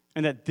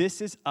and that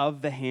this is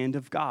of the hand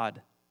of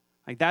God.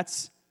 Like,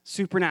 that's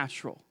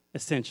supernatural.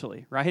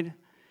 essentially, right?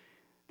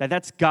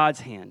 That's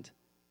God's hand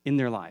in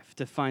their life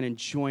to find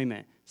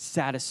enjoyment,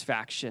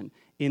 satisfaction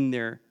in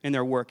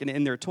their work and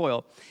in their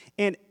toil.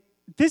 And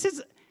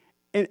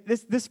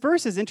this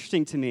verse is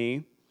interesting to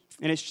me,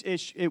 and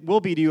it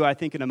will be to you, I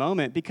think, in a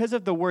moment, because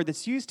of the word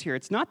that's used here.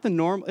 It's not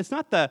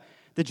the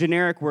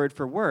generic word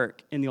for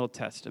work in the Old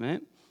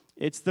Testament.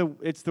 It's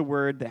the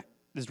word that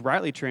is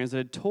rightly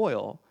translated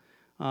toil.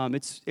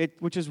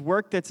 Which is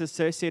work that's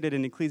associated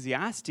in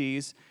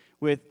Ecclesiastes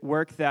with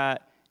work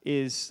that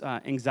is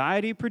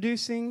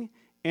anxiety-producing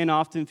and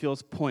often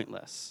feels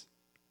pointless,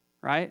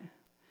 right?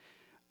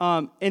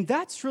 And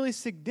that's really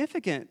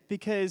significant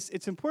because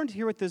it's important to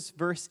hear what this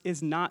verse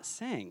is not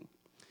saying.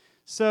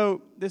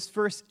 So this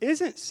verse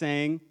isn't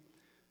saying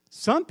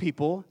some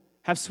people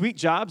have sweet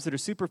jobs that are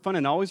super fun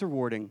and always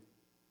rewarding.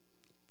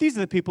 These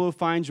are the people who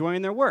find joy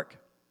in their work.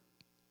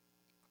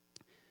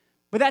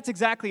 But that's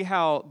exactly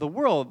how the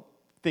world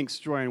thinks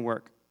joy in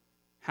work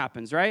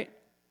happens, right?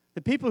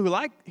 The people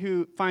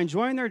who find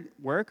joy in their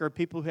work are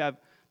people who have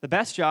the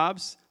best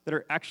jobs that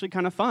are actually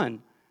kind of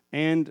fun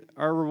and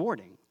are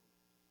rewarding.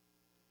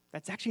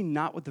 That's actually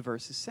not what the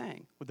verse is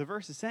saying. What the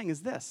verse is saying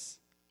is this.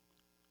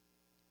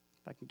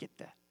 If I can get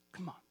that.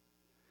 Come on.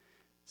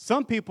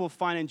 Some people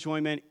find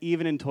enjoyment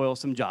even in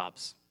toilsome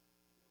jobs.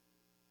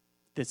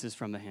 This is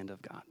from the hand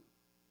of God.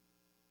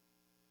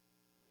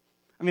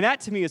 I mean,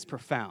 that to me is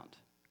profound.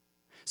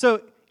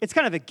 So it's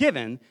kind of a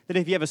given that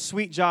if you have a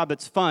sweet job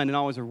that's fun and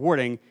always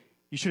rewarding,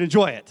 you should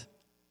enjoy it.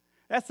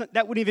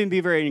 That wouldn't even be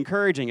very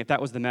encouraging if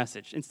that was the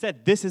message.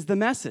 Instead, this is the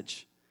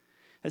message.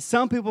 That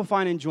some people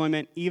find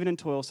enjoyment even in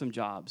toilsome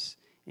jobs,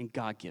 and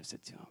God gives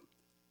it to them.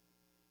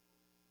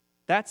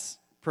 That's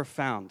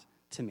profound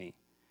to me.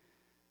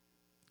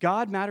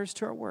 God matters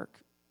to our work.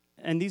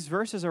 And these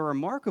verses are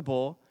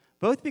remarkable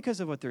both because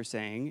of what they're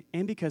saying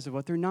and because of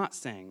what they're not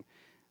saying,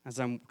 as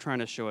I'm trying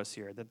to show us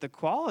here. That the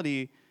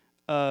quality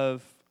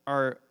of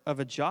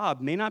a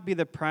job may not be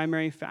the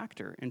primary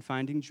factor in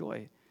finding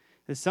joy.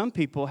 That some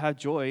people have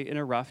joy in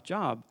a rough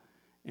job,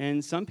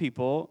 and some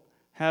people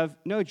have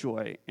no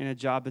joy in a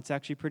job that's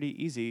actually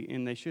pretty easy,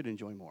 and they should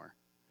enjoy more.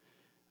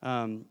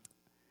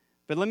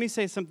 But let me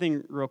say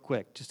something real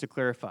quick, just to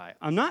clarify.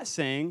 I'm not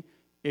saying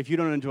if you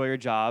don't enjoy your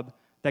job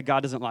that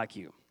God doesn't like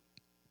you.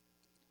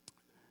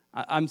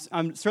 I'm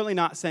certainly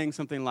not saying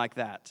something like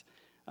that.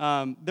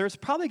 There's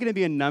probably going to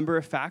be a number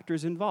of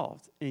factors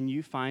involved in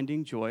you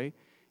finding joy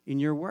in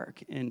your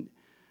work. And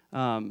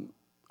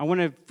I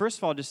want to, first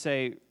of all, just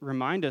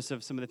remind us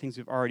of some of the things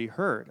we've already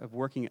heard, of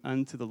working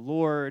unto the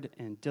Lord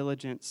and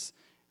diligence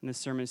in the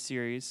sermon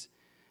series.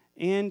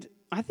 And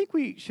I think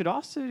we should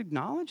also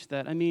acknowledge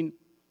that,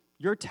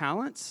 your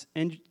talents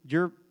and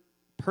your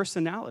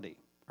personality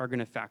are going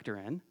to factor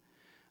in.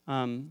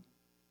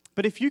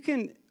 But if you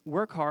can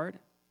work hard,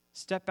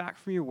 step back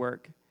from your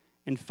work,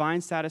 and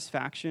find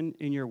satisfaction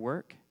in your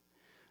work,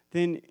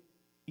 then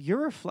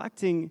you're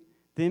reflecting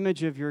the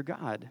image of your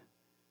God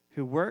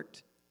who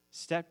worked,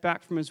 stepped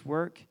back from his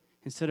work,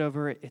 and said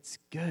over it, it's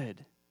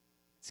good,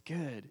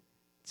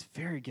 it's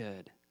very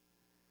good.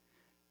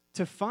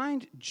 To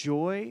find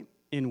joy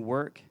in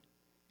work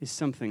is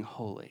something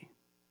holy.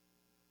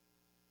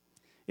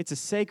 It's a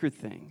sacred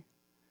thing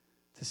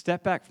to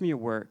step back from your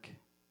work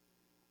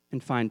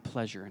and find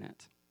pleasure in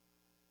it.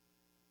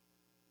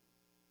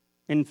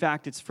 In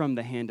fact, it's from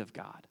the hand of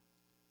God.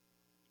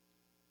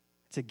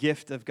 It's a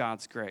gift of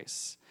God's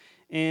grace.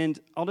 And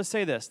I'll just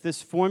say this.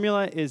 This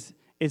formula this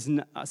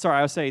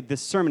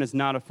sermon is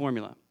not a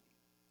formula.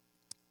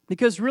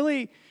 Because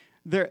really,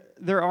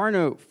 there are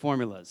no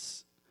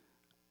formulas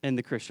in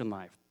the Christian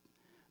life.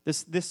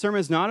 This sermon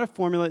is not a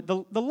formula.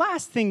 The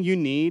last thing you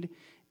need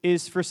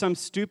is for some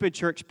stupid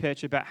church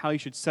pitch about how you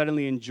should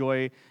suddenly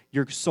enjoy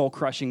your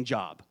soul-crushing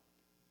job.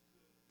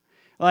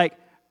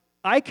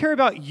 I care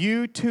about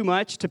you too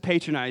much to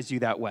patronize you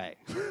that way.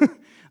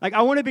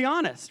 I want to be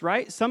honest,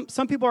 right? Some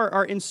people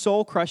are in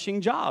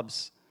soul-crushing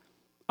jobs.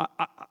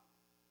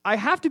 I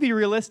have to be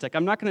realistic.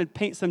 I'm not going to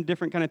paint some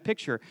different kind of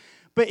picture.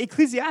 But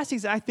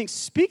Ecclesiastes, I think,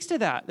 speaks to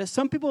that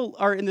some people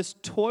are in this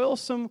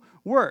toilsome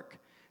work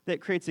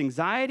that creates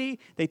anxiety.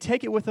 They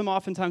take it with them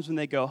oftentimes when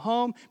they go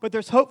home, but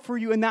there's hope for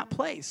you in that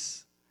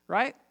place,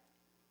 right?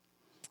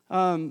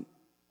 And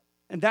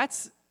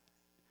that's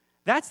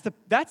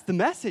the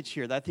message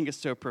here that I think is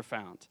so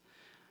profound.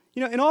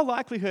 In all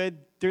likelihood,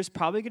 there's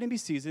probably going to be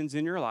seasons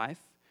in your life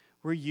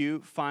where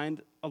you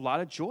find a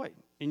lot of joy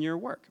in your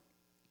work.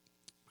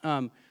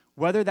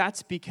 Whether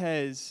that's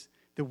because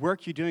the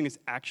work you're doing is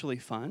actually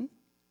fun,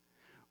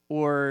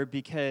 or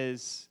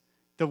because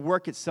the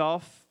work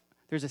itself,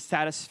 there's a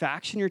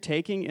satisfaction you're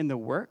taking in the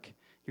work,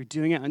 you're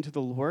doing it unto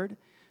the Lord,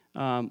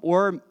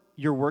 or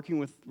you're working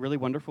with really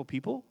wonderful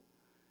people,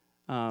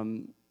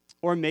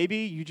 or maybe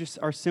you just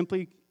are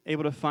simply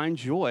able to find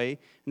joy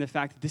in the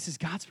fact that this is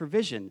God's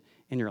provision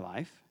in your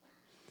life.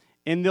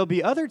 And there'll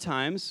be other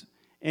times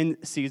and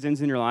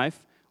seasons in your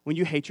life when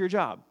you hate your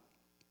job.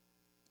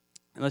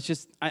 And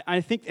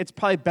I think it's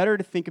probably better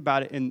to think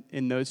about it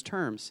in those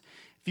terms.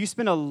 If you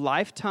spend a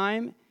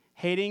lifetime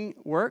hating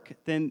work,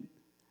 then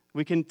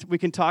We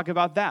can talk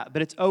about that.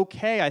 But it's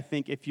okay, I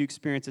think, if you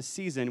experience a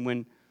season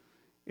when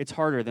it's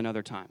harder than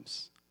other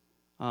times.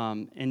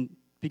 And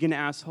begin to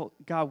ask,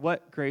 God,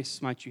 what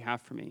grace might you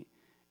have for me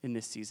in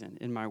this season,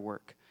 in my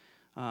work?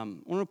 I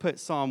want to put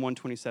Psalm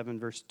 127,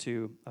 verse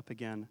 2 up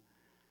again.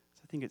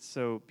 I think it's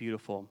so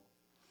beautiful.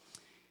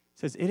 It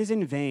says, "It is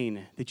in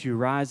vain that you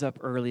rise up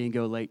early and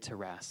go late to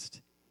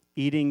rest,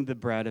 eating the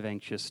bread of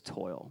anxious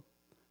toil,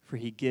 for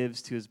he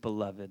gives to his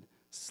beloved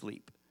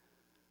sleep."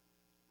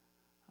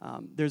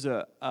 There's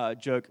a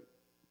joke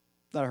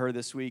that I heard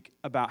this week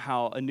about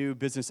how a new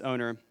business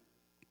owner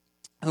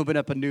opened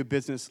up a new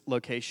business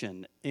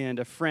location, and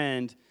a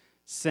friend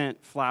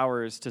sent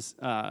flowers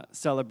to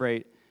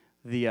celebrate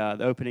the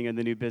opening of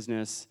the new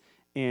business,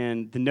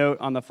 and the note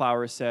on the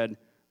flowers said,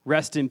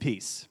 "Rest in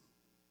peace."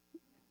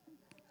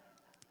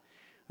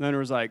 And the owner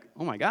was like,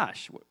 "Oh my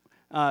gosh."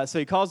 So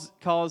he calls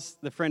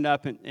the friend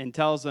up and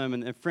tells him,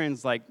 and the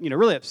friend's like,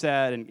 really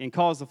upset, and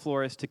calls the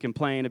florist to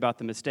complain about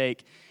the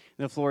mistake.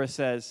 And the florist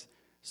says,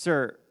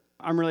 "Sir,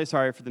 I'm really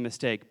sorry for the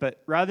mistake,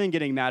 but rather than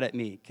getting mad at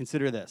me,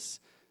 consider this.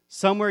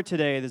 Somewhere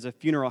today there's a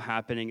funeral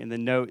happening, and the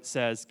note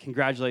says,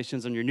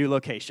 'Congratulations on your new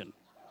location.'"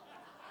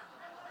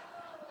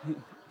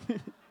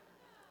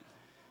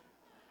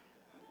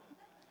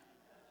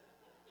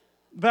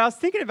 But I was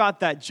thinking about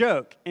that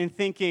joke and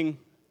thinking,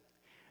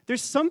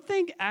 there's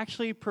something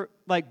actually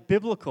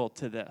biblical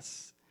to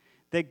this,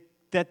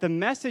 that the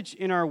message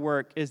in our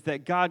work is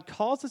that God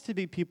calls us to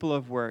be people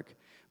of work,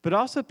 but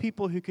also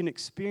people who can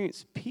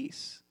experience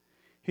peace,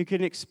 who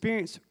can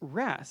experience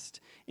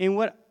rest. And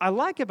what I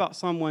like about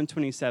Psalm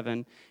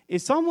 127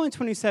 is Psalm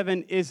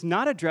 127 is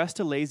not addressed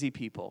to lazy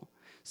people.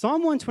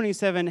 Psalm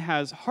 127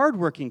 has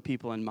hardworking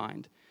people in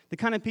mind, the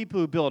kind of people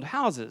who build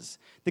houses,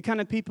 the kind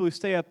of people who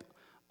stay up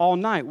all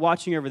night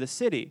watching over the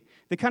city,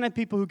 the kind of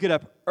people who get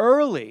up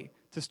early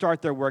to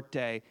start their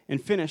workday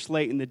and finish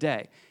late in the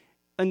day.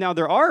 And now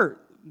there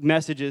are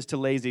messages to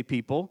lazy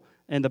people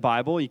in the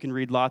Bible. You can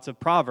read lots of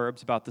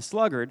Proverbs about the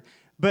sluggard.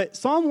 But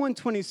Psalm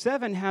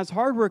 127 has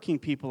hardworking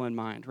people in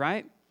mind,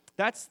 right?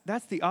 That's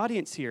the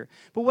audience here.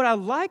 But what I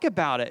like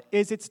about it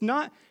is it's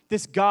not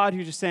this God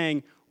who's just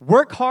saying,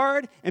 work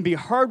hard and be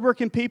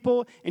hardworking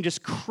people and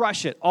just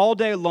crush it all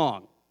day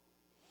long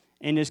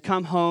and just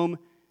come home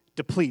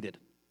depleted,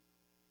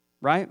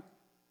 right?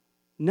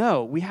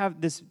 No, we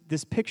have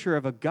this picture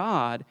of a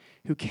God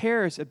who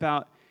cares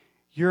about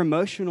your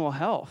emotional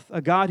health,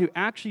 a God who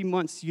actually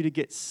wants you to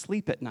get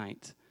sleep at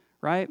night,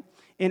 right?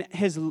 And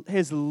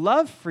his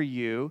love for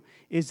you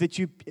is that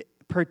you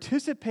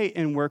participate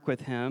and work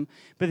with him,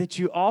 but that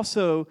you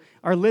also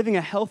are living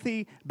a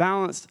healthy,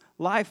 balanced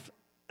life.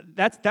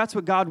 That's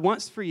what God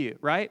wants for you,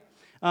 right?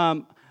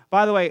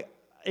 By the way,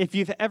 if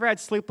you've ever had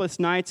sleepless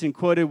nights and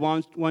quoted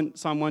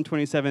Psalm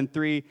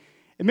 127:3,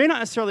 it may not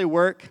necessarily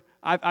work.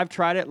 I've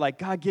tried it, like,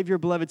 God, give your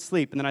beloved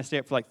sleep, and then I stay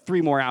up for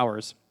 3 more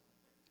hours.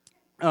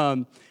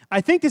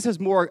 I think this is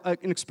more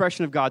an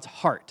expression of God's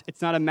heart.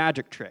 It's not a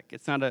magic trick.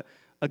 It's not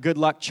a good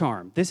luck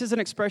charm. This is an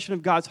expression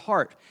of God's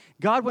heart.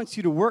 God wants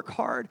you to work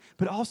hard,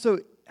 but also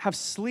have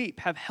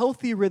sleep, have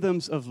healthy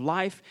rhythms of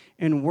life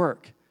and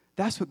work.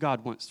 That's what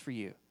God wants for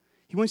you.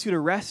 He wants you to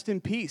rest in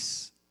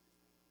peace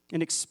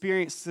and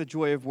experience the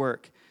joy of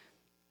work.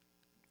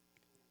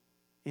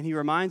 And he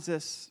reminds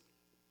us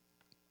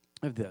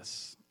of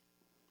this.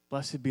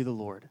 Blessed be the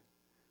Lord,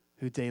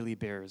 who daily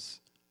bears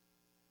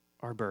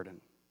our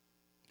burden.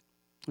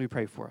 Let me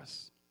pray for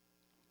us.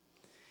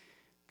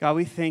 God,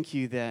 we thank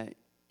you that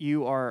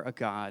you are a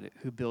God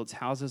who builds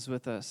houses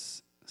with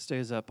us,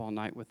 stays up all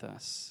night with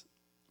us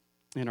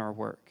in our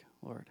work,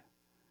 Lord.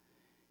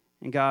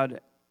 And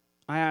God,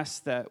 I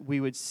ask that we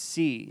would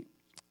see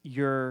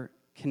your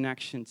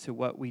connection to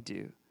what we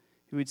do.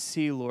 We would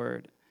see,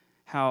 Lord,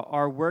 how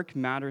our work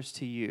matters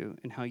to you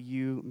and how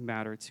you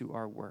matter to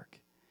our work.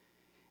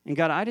 And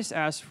God, I just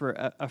ask for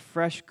a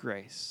fresh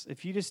grace.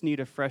 If you just need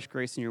a fresh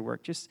grace in your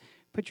work, just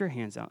put your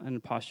hands out in a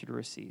posture to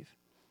receive.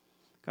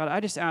 God, I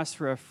just ask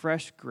for a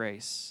fresh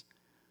grace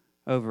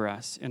over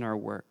us in our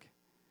work.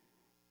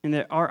 And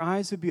that our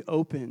eyes would be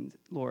opened,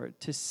 Lord,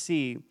 to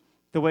see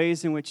the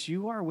ways in which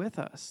you are with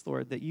us,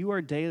 Lord, that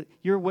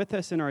you're with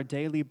us in our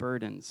daily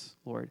burdens,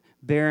 Lord,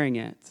 bearing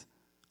it,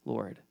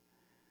 Lord.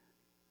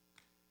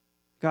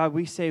 God,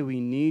 we say we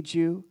need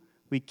you.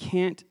 We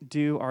can't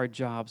do our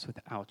jobs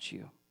without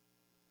you.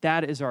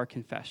 That is our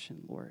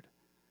confession, Lord.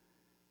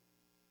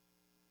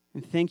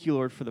 And thank you,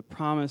 Lord, for the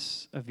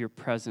promise of your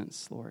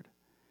presence, Lord.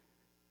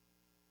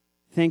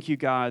 Thank you,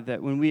 God,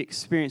 that when we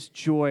experience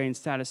joy and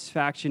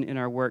satisfaction in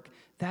our work,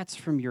 that's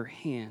from your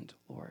hand,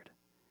 Lord.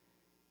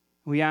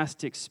 We ask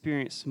to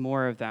experience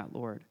more of that,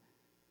 Lord.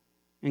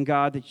 And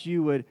God, that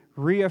you would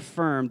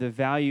reaffirm the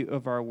value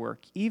of our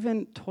work.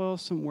 Even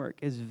toilsome work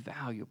is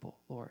valuable,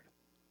 Lord.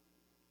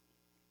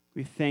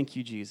 We thank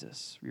you,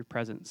 Jesus, for your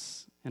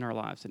presence in our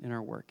lives and in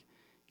our work.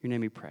 In your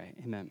name we pray.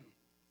 Amen.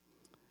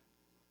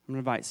 I'm going to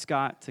invite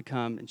Scott to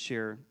come and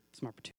share some opportunities.